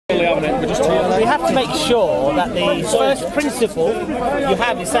on it. We have to make sure that the first principle you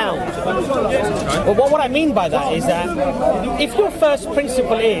have is sound. But what I mean by that is that if your first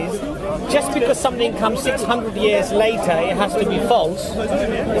principle is just because something comes 600 years later it has to be false,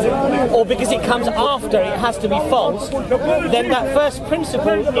 or because it comes after it has to be false, then that first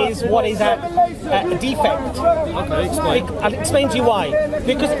principle is what is a defect. Okay, explain. I'll explain to you why.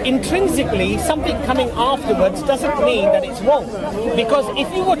 Because intrinsically something coming afterwards doesn't mean that it's wrong. Because if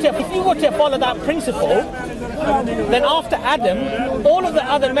you were to follow that principle, then after Adam, all of the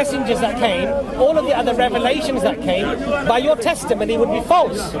other messengers that came, all of the other revelations that came, by your testimony would be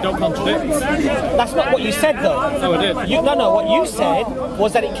false. Don't contradict. That's not what you said, though. No, I did. No, what you said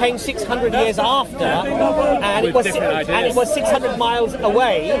was that it came 600 years after, and it was 600 miles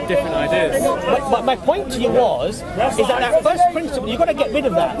away. Different ideas. But my point to you is that first principle, you've got to get rid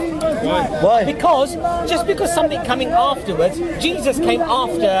of that. Why? Because just because something coming afterwards, Jesus came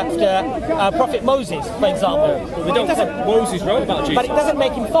after Prophet Moses, for example. We don't. Moses wrote about Jesus. But it doesn't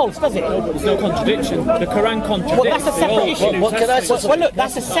make him false, does it? There's no contradiction. The Quran contradicts. Well, that's a separate issue. What can I say? Well, look,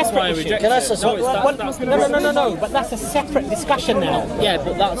 that's a separate issue. Can I say something? No, but that's a separate discussion now. Yeah,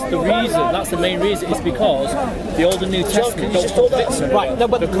 but that's the reason. That's the main reason. It's because the Old and New Testament don't contradict it. Right. No,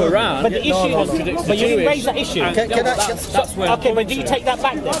 but the Quran. But the issue contradicts but you didn't raise that issue. That's where. Okay, but do you take that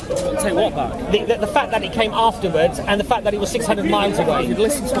back then? Take what back? The fact that it came afterwards and the fact that it was 600 miles away. If you'd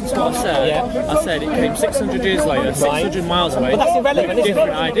listen to what I said, I said it came 600 years later, 600 miles away. But that's irrelevant, isn't it?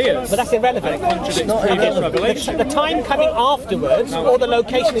 Different ideas. But that's irrelevant. The time coming afterwards or the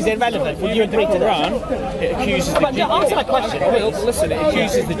location is irrelevant. Would you agree to that? It accuses the Jews. Answer my question. Listen, it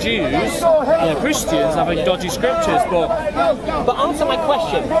accuses the Jews and the Christians having dodgy scriptures, but answer my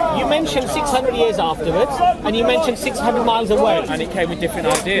question. You mentioned 600 years afterwards, and you mentioned 600 miles away. And it came with different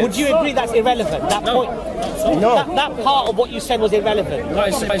ideas. Would you agree that's irrelevant? That point? No. That part of what you said was irrelevant. That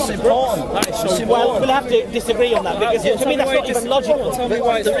is important. That is so important. Well, we'll have to disagree on that, because to me that's not even logical. Tell me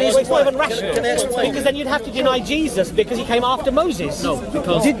why It's not even rational. Because then you'd have to deny Jesus because he came after Moses. No,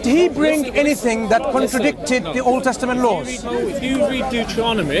 because... Did he bring anything that contradicted the Old Testament laws? If you read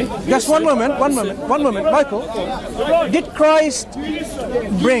Deuteronomy... Just one moment, Michael. Did Christ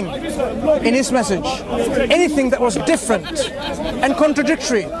bring in his message anything that was different and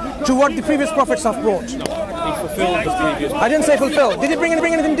contradictory to what the previous prophets have brought? He fulfilled the previous... I didn't say fulfill. Did he bring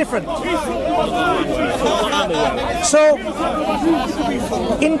anything different? So,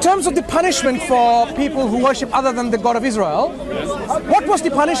 in terms of the punishment for people who worship other than the God of Israel, what was the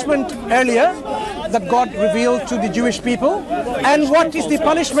punishment earlier that God revealed to the Jewish people? And what is the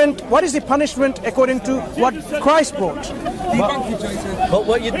punishment according to what Christ brought? But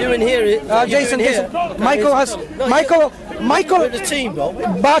what you're doing here is... Jason, Michael, we're the team, bro.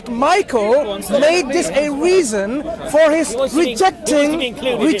 But Michael made this a reason for his rejecting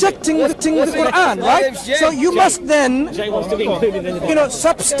the Quran, right? So you must then,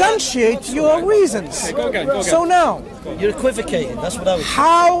 substantiate your reasons. So now, you're equivocating. That's what I was.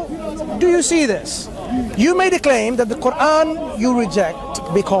 How do you see this? You made a claim that the Quran you reject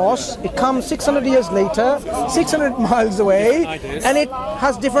because it comes 600 years later, 600 miles away, and it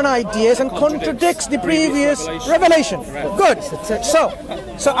has different ideas and contradicts the previous revelation. Good. So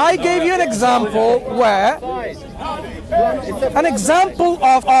I gave you an example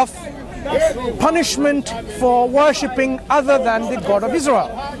of punishment for worshipping other than the God of Israel.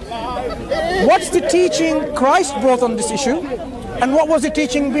 What's the teaching Christ brought on this issue? And what was the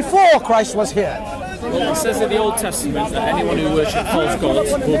teaching before Christ was here? Well, it says in the Old Testament that anyone who worships false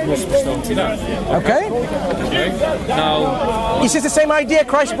gods must be stoned to death. Okay. Now, is this the same idea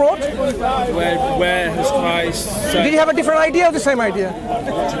Christ brought? Where has Christ said... Did he have a different idea or the same idea? What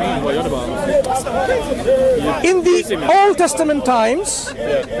do you mean? What are you on about? In the Old Testament times,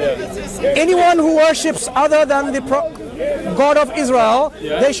 anyone who worships other than the God of Israel,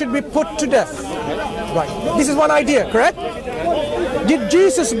 they should be put to death. Right. This is one idea, correct? Did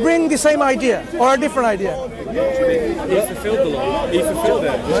Jesus bring the same idea or a different idea? He fulfilled the law. He fulfilled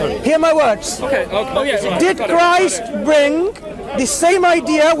it. Hear my words. Okay. Oh, yeah. Right. Did Christ bring the same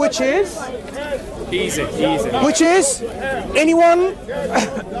idea, which is? Easy. Which is anyone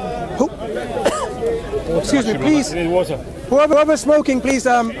who... Excuse me, please. Whoever's smoking, please.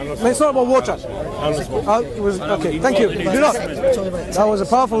 It's not about water. It was okay. Thank you. Do not. That was a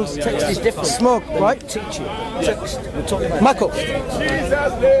powerful smoke, right? Michael,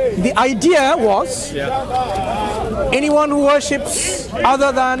 the idea was anyone who worships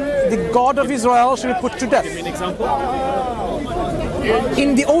other than the God of Israel should be put to death. Give me an example.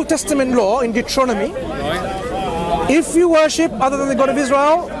 In the Old Testament law, in Deuteronomy, if you worship other than the God of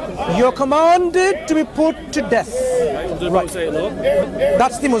Israel, you're commanded to be put to death. the Mosaic law.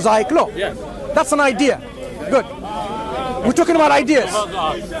 That's the Mosaic law. Yeah. That's an idea. Good. We're talking about ideas.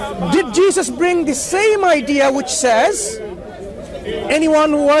 Did Jesus bring the same idea which says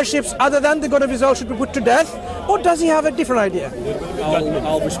anyone who worships other than the God of Israel should be put to death? Or does he have a different idea?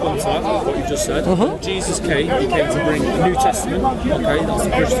 I'll respond to that, what you just said. Jesus came, he came to bring a New Testament, okay, that's the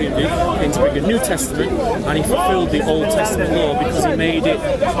Christian view. He came to bring a New Testament, and he fulfilled the Old Testament law because he made it,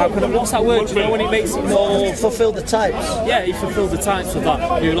 what's that word, you know, when he makes it more... Fulfill the types. Yeah, he fulfilled the types of that.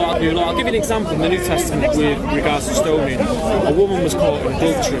 I'll give you an example in the New Testament with regards to stoning. A woman was caught in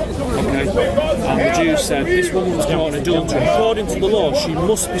adultery, okay, and the Jews said, this woman was caught in adultery. According to the law, she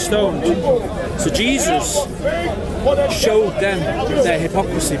must be stoned. So Jesus showed them their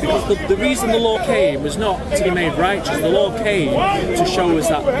hypocrisy, because the reason the law came was not to be made righteous. The law came to show us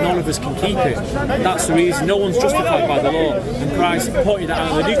that none of us can keep it. That's the reason. No one's justified by the law, and Christ pointed that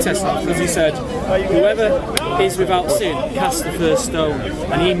out in the New Testament, because he said, whoever is without sin cast the first stone,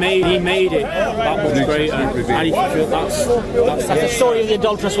 and he made it that much greater, and he fulfilled that's the story of the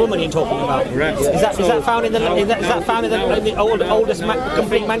adulterous woman you're talking about. Correct. Is that found in the oldest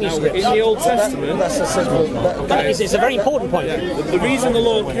complete manuscript? In the Old Testament. That's a simple... It's a very important point. The reason the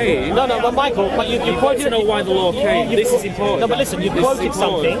law came... No, but Michael, you quoted... to know why the law came. This is important. No, but listen, you've quoted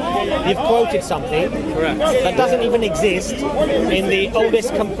something Correct. that doesn't even exist in the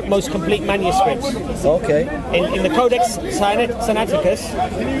oldest, most complete manuscripts. Okay. In the Codex Sinaiticus,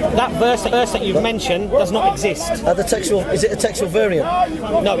 that verse that you've mentioned does not exist. Is it a textual variant?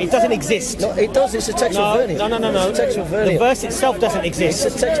 No, it doesn't exist. No, it does. It's a textual variant. No. It's a textual variant. The verse itself doesn't exist.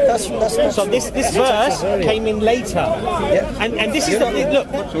 It's a text. That's So this verse came in later. Yeah. And this is look,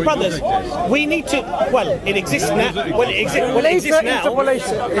 brothers, we need to, it exists now. It exists now.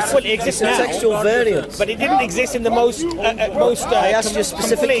 It exists now. Textual variant. But it didn't exist in the most I asked you a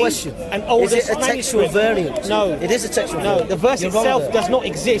specific question. And oldest is it a textual variant? No. It is a textual No, variant. the verse itself does not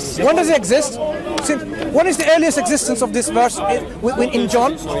exist. When does it exist? When is the earliest existence of this verse in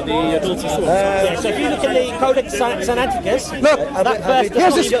John? So if you look in the Codex Sinaiticus, Look, that verse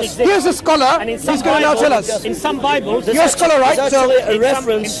does not exist. here's a scholar. And in He's some going to now tell us. In some Bibles, You're a scholar, right? There's So actually a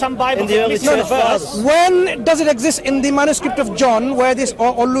reference in some Bibles, in the early church fathers. when does it exist in the manuscript of John, where this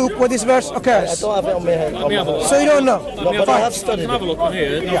or Luke, where this verse I occurs? don't have it on my head. So you don't know. No, but I have studied Have a it. look on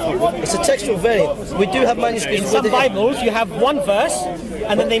here. It's a textual variant. We do have manuscripts in some with it. Bibles, you have one verse,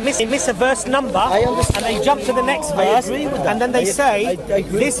 and then they miss a verse number, and they jump to the next verse, and then they say,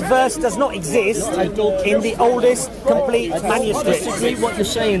 this verse does not exist in the oldest complete I manuscript. disagree what you're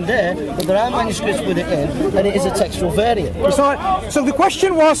saying there, but there are manuscripts with it in, and it is a textual variant. So the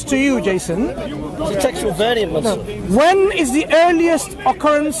question was to you, Jason, It's a textual variant, Mansur. when is the earliest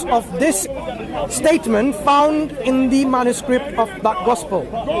occurrence of this statement found in the manuscript of that gospel?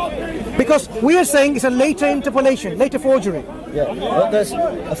 Because we are saying it's a later interpolation, later forgery. Yeah, but there's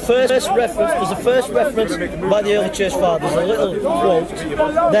a first reference. There's a first reference by the early church fathers, a little quote.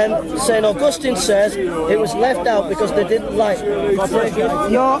 Then Saint Augustine says it was left out because they didn't like. You're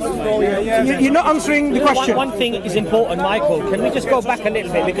not answering the question. One thing is important, Michael. Can we just go back a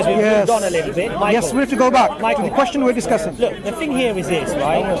little bit, because we've moved on a little bit? Michael, Yes, we have to go back to Michael, the question we're discussing. Look, the thing here is this,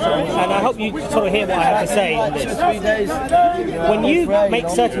 right? And I hope you sort of hear what I have to say on this. When you make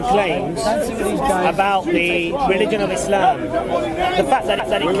certain claims about the religion of Islam, the fact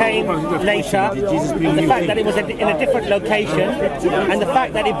that it came later, the fact that it was in a different location, and the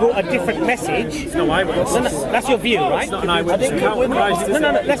fact that it brought a different message, that's your view, right? No, let's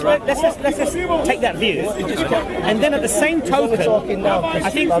take that view. And then at the same token, I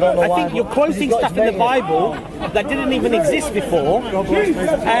think you're quoting stuff in the Bible that didn't even exist before,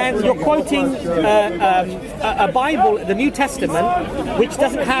 and you're quoting a Bible, the New Testament, which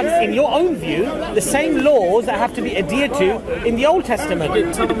doesn't have, in your own view, the same laws that have to be adhered to in the Old Testament.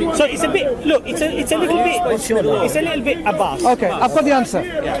 So it's a bit, look, it's a little bit above. Okay, I've got the answer.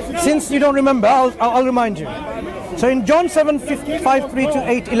 Since you don't remember, I'll remind you. So in John 7:5-3 to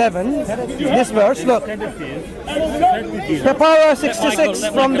 8:11, this verse, look. Prepara 66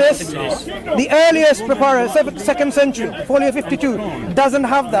 from this, the earliest Prepara, 2nd century, folio 52, doesn't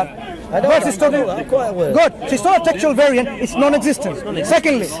have that. Verse is totally good. So it's not a textual variant, it's non-existent.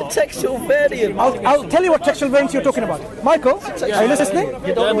 Secondly, Textual variant. I'll tell you what textual variants you're talking about. Michael, are you listening?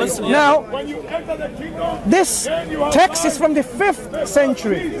 Now, this text is from the 5th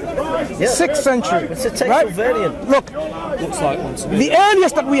century, 6th century. It's a textual variant. Look, the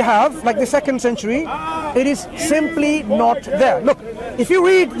earliest that we have, like the 2nd century, it is simply not there. Look, if you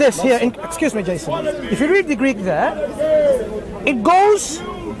read this here, excuse me, Jason, if you read the Greek there, it goes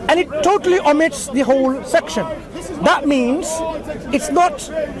and it totally omits the whole section. That means it's not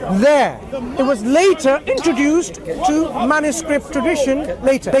there. It was later introduced to manuscript tradition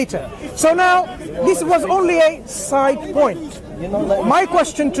later. So now, this was only a side point. My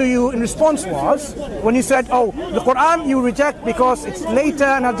question to you in response was, when you said, oh, the Quran you reject because it's later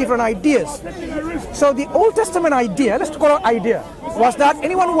and has different ideas. So the Old Testament idea, let's call it idea, was that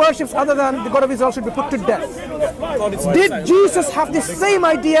anyone who worships other than the God of Israel should be put to death. Did Jesus have the same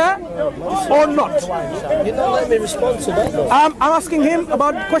idea or not? You don't let me respond to that though. I'm asking him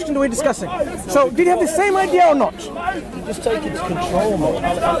about the question that we're discussing. So did he have the same idea or not? You just take it to control,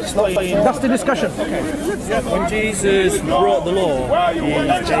 man. It's not That's the discussion. When Jesus brought the law, he made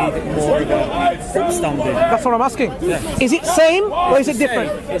it more of a upstanding. That's what I'm asking. Is it same or is it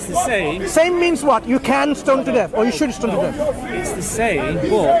different? It's the same. Same means what? You can stone to death or you should stone to death. It's the same, but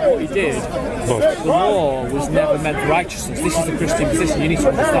what he did, the law was never meant for righteousness. This is the Christian position. You need to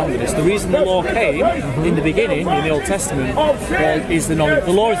understand this. The reason the law came in the beginning, in the Old Testament, is the knowledge.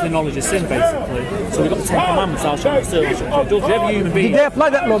 The law is the knowledge of sin, basically. So we've got the Ten Commandments: thou shalt not steal, thou shalt not kill. Every human being. Did they apply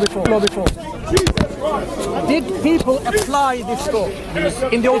that law before? Did people apply this law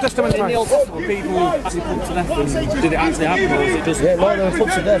in the Old Testament In the times? Old Testament, people actually put to death. And did it actually happen, or was it just? Yeah, no, they were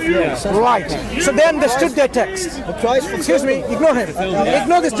put to death. Yeah. Right. So they understood their text. Excuse me, ignore him.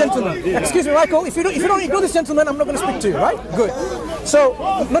 Ignore this gentleman. Excuse me, Michael. If you don't ignore this gentleman, I'm not going to speak to you. Right? Good. So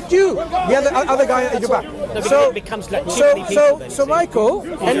not you, the other guy at your back. So it becomes like too many people then, so Michael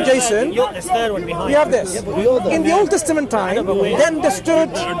and Jason, you're the third one behind. we have this. In the Old Testament time, they understood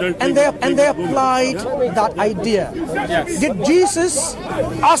and they applied that idea. Did Jesus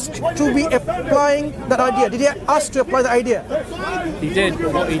ask to be applying that idea? Did he ask to apply the idea? He did.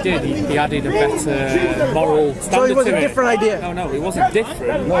 What he did, he added a better moral standard. So it was to a different idea. No, it wasn't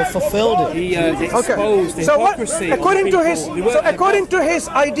different. No, fulfilled it. He exposed So what? hypocrisy. According to his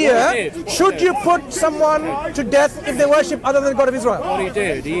idea, should you put someone to death if they worship other than the God of Israel? What he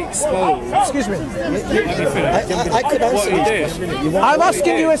did, he exposed. Excuse me. I could answer this question. I'm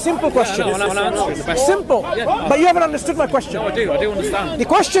asking you a simple question. Simple. But you haven't understood my question. No, I do understand. The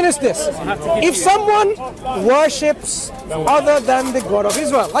question is this. If someone worships other than the God of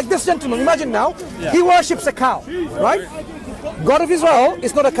Israel, like this gentleman, imagine now, he worships a cow, right? God of Israel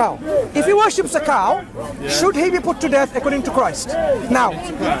is not a cow. If he worships a cow, should he be put to death according to Christ? Now.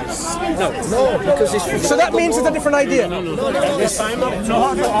 No, because it's... So that means it's a different idea.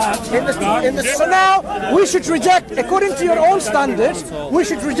 So now, we should reject, according to your own standards, we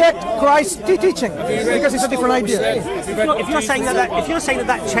should reject Christ's teaching, because it's a different idea. If you're saying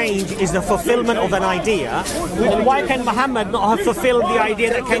that change is the fulfillment of an idea, why can Muhammad not have fulfilled the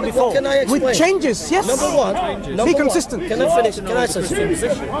idea that came before? Can I explain? With changes, yes. Be consistent. Can I finish? Can I say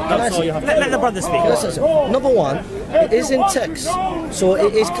something? Let the brother speak. Number one, it is in text, so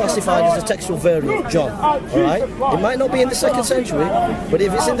it is classified as a textual variant, John. Alright? It might not be in the 2nd century, but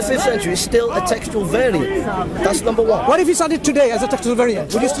if it's in the 5th century, it's still a textual variant. That's number one. What if he started today as a textual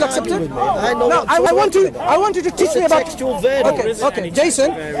variant? Would you still accept it? I know. No, I want you to teach me about textual variant. Okay,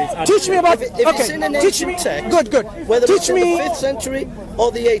 Jason, teach me about. If it's in an ancient text, Good. Whether Teach it's in me. the 5th century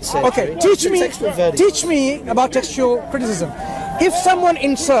or the 8th century. Okay, teach me about textual criticism. If someone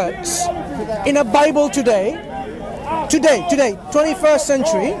inserts in a Bible today, 21st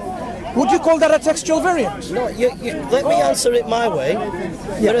century, would you call that a textual variant? No, let me answer it my way.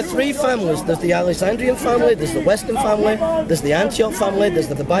 There are 3 families. There's the Alexandrian family, there's the Western family, there's the Antioch family, there's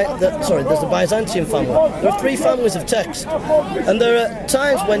the Byzantine family. There are 3 families of text. And there are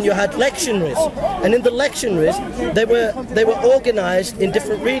times when you had lectionaries, and in the lectionaries they were organized in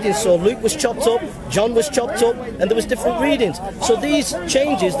different readings. So Luke was chopped up, John was chopped up, and there was different readings. So these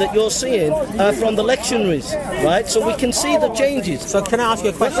changes that you're seeing are from the lectionaries, right? So we can see the changes. So can I ask you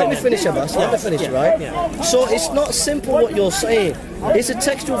a question? Let me finish, Abbas. Let me finish, right? Yeah. So it's not simple what you're saying. It's a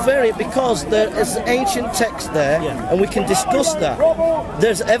textual variant because there is ancient text there, and we can discuss that.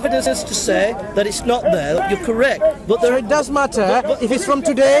 There's evidence to say that it's not there. You're correct, but So it does matter if it's from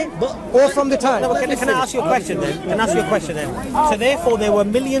today or from the time. No, can I ask you a question then? So therefore there were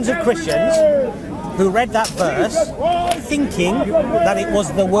millions of Christians who read that verse thinking that it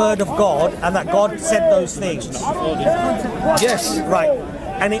was the word of God and that God said those things. yes, Right.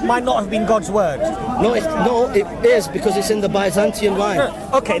 And it might not have been God's word. no, it is because it's in the Byzantine line.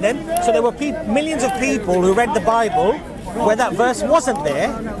 Okay then. So there were millions of people who read the Bible where that verse wasn't there,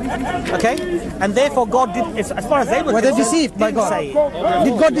 okay? And therefore God did, as far as they were deceived by God? Say it.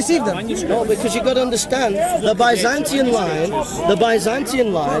 Did God deceive them? No, because you've got to understand, the Byzantine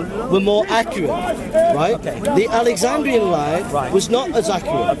line were more accurate, right? Okay. The Alexandrian line was not as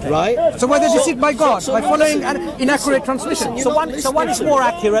accurate, right? So were they deceived by God by following an inaccurate translation? So one is more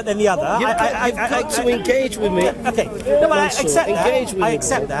accurate than the other. You've got to engage with me. Okay, no, but I accept that. I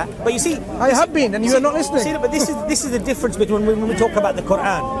accept that. But you see, I have been, and you are not listening. See, but this is the difference between when we talk about the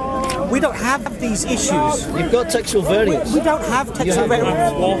Quran. We don't have these issues. You've got textual variants. We don't have textual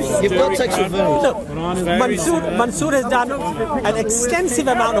variants. You've got textual variants. Look, Mansur has done an extensive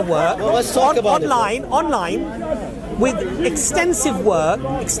amount of work online with extensive work,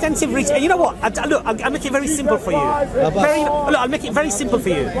 extensive research. And you know what? Look, I'll make it very simple for you. I'll make it very simple for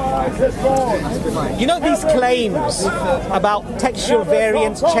you. You know these claims about textual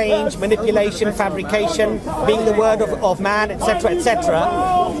variants, change, manipulation, fabrication, being the word of man, etc., etc.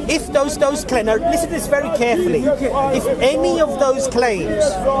 If those claims, now listen to this very carefully. If any of those claims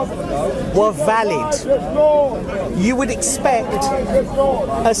were valid, you would expect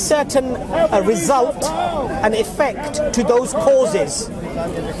a certain result, an effect to those causes.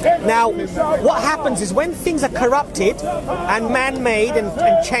 Now, what happens is when things are corrupted and man-made and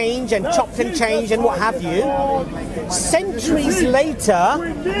change and chopped and changed and what have you, centuries later,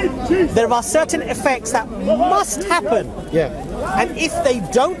 there are certain effects that must happen. Yeah. And if they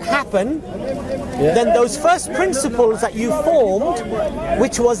don't happen, then those first principles that you formed,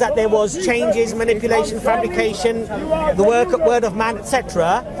 which was that there was changes, manipulation, fabrication, the word of man,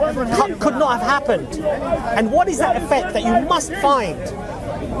 etc., could not have happened. And what is that effect that you must find?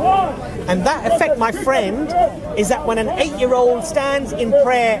 And that effect, my friend, is that when an 8-year-old stands in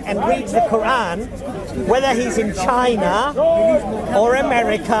prayer and reads the Quran, whether he's in China or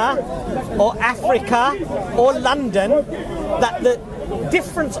America or Africa or London, that the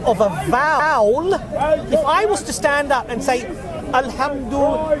difference of a vowel, if I was to stand up and say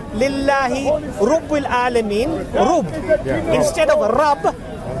Alhamdulillahi Rabbil Alameen, Rub, instead of Rab,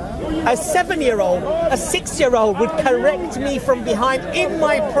 a 7-year-old, a 6-year-old would correct me from behind in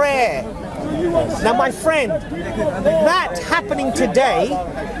my prayer. Now, my friend, that happening today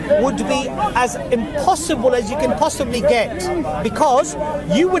would be as impossible as you can possibly get, because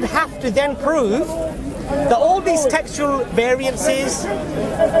you would have to then prove that all these textual variances,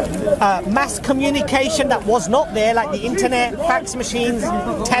 mass communication that was not there, like the internet, fax machines,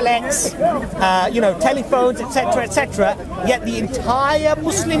 telex, telephones, etc., etc., yet the entire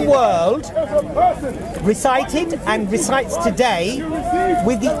Muslim world recited and recites today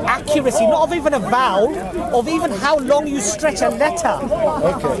with the accuracy, not of even a vowel, of even how long you stretch a letter.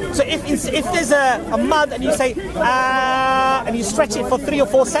 Okay. So if there's a mud and you say and you stretch it for 3 or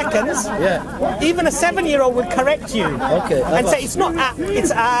 4 seconds, even a 7-year-old will correct you and say it's not it's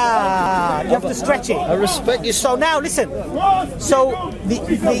you have to stretch it. I respect you. So now listen. So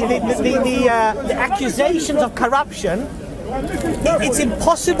the accusations of corruption, it's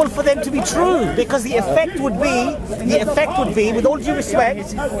impossible for them to be true, because the effect would be, with all due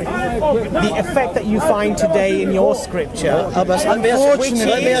respect, the effect that you find today in your scripture,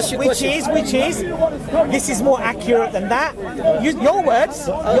 which is this is more accurate than that. Your words.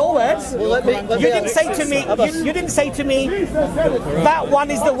 You didn't say to me that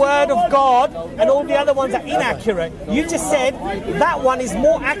one is the word of God and all the other ones are inaccurate. You just said that one is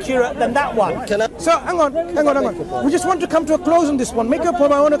more accurate than that one. So hang on. We just want to come to a close on this one. Make your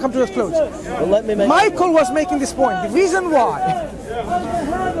point. I want to come to a close. Michael was making this point. The reason why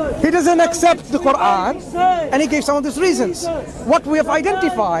he doesn't accept the Quran, and he gave some of these reasons. What we have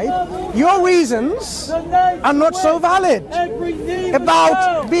identified, your reasons are not so valid.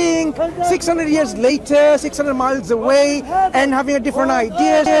 About being 600 years later, 600 miles away, and having a different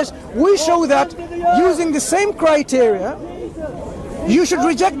ideas. We show that using the same criteria, you should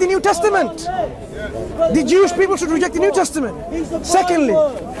reject the New Testament. The Jewish people should reject the New Testament. Secondly,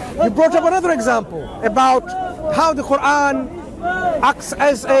 you brought up another example about how the Quran acts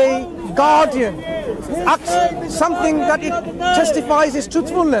as a guardian, acts something that it testifies its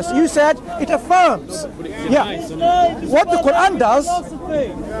truthfulness. You said it affirms. Yeah. What the Quran does,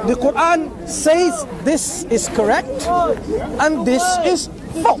 the Quran says this is correct and this is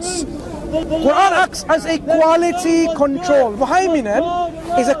false. Quran acts as a quality control.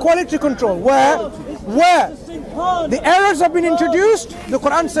 Muhaiminan is a quality control where the errors have been introduced. The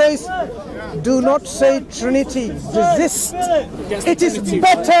Quran says, do not say Trinity, resist. It is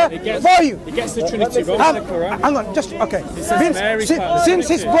better for you. It gets the Trinity wrong in the Quran. Hang on, just okay. Since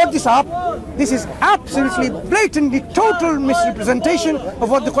he's brought this up, this is absolutely blatantly total misrepresentation of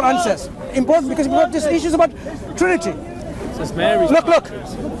what the Quran says. Important because we got these issues about Trinity. Says Mary's Look.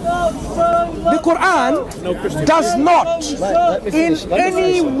 The Quran does not in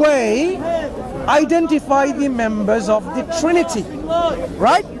any way identify the members of the Trinity.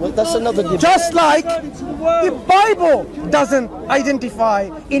 Right? Well, that's another debate. Just like the Bible doesn't identify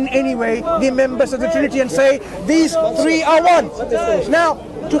in any way the members of the Trinity and say these three are one. Now,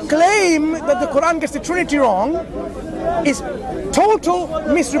 to claim that the Quran gets the Trinity wrong is total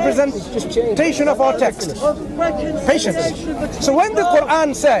misrepresentation of our text. Patience. So when the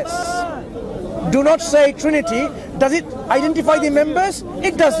Quran says, do not say Trinity, does it identify the members?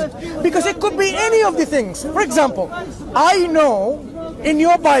 It doesn't. Because it could be any of the things. For example, I know in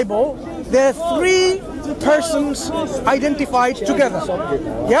your Bible there are 3 persons identified together.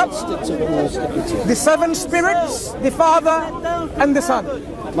 Yep. The 7 spirits, the Father and the Son.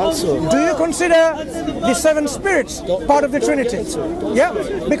 Mansur. Do you consider the 7 spirits part of the Trinity? Yeah,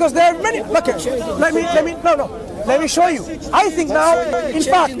 because there are many. Okay, let me show you. I think now, in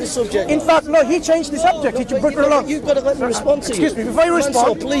fact, no, he changed the subject. He brought it along. You've got to let me respond to you. Excuse me, before you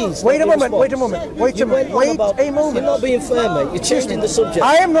respond, Mansur, please. Wait a moment. Wait a moment. You're not being fair, mate. You're changing the subject.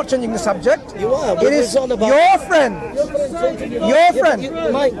 I am not changing the subject. You are. It is your friend.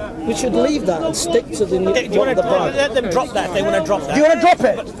 Mike, we should leave that and stick to the Bible. Let them drop that if they want to drop that. Do you want to drop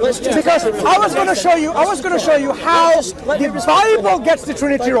it? Because I was going to show you how the Bible gets the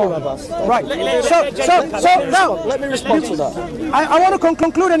Trinity wrong. Right. So now Let me respond to that. I want to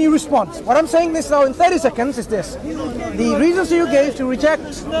conclude and you respond. What I'm saying this now in 30 seconds is this. The reasons you gave to reject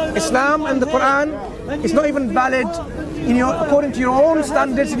Islam and the Quran is not even valid according to your own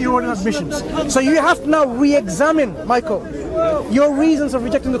standards and your own admissions. So you have to now re-examine, Michael, your reasons of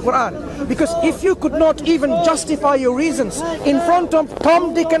rejecting the Quran. Because if you could not even justify your reasons in front of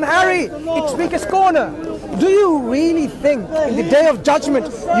Tom, Dick and Harry, its biggest corner, do you really think in the day of judgment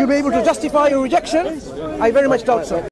you'll be able to justify your rejection? I very much doubt so.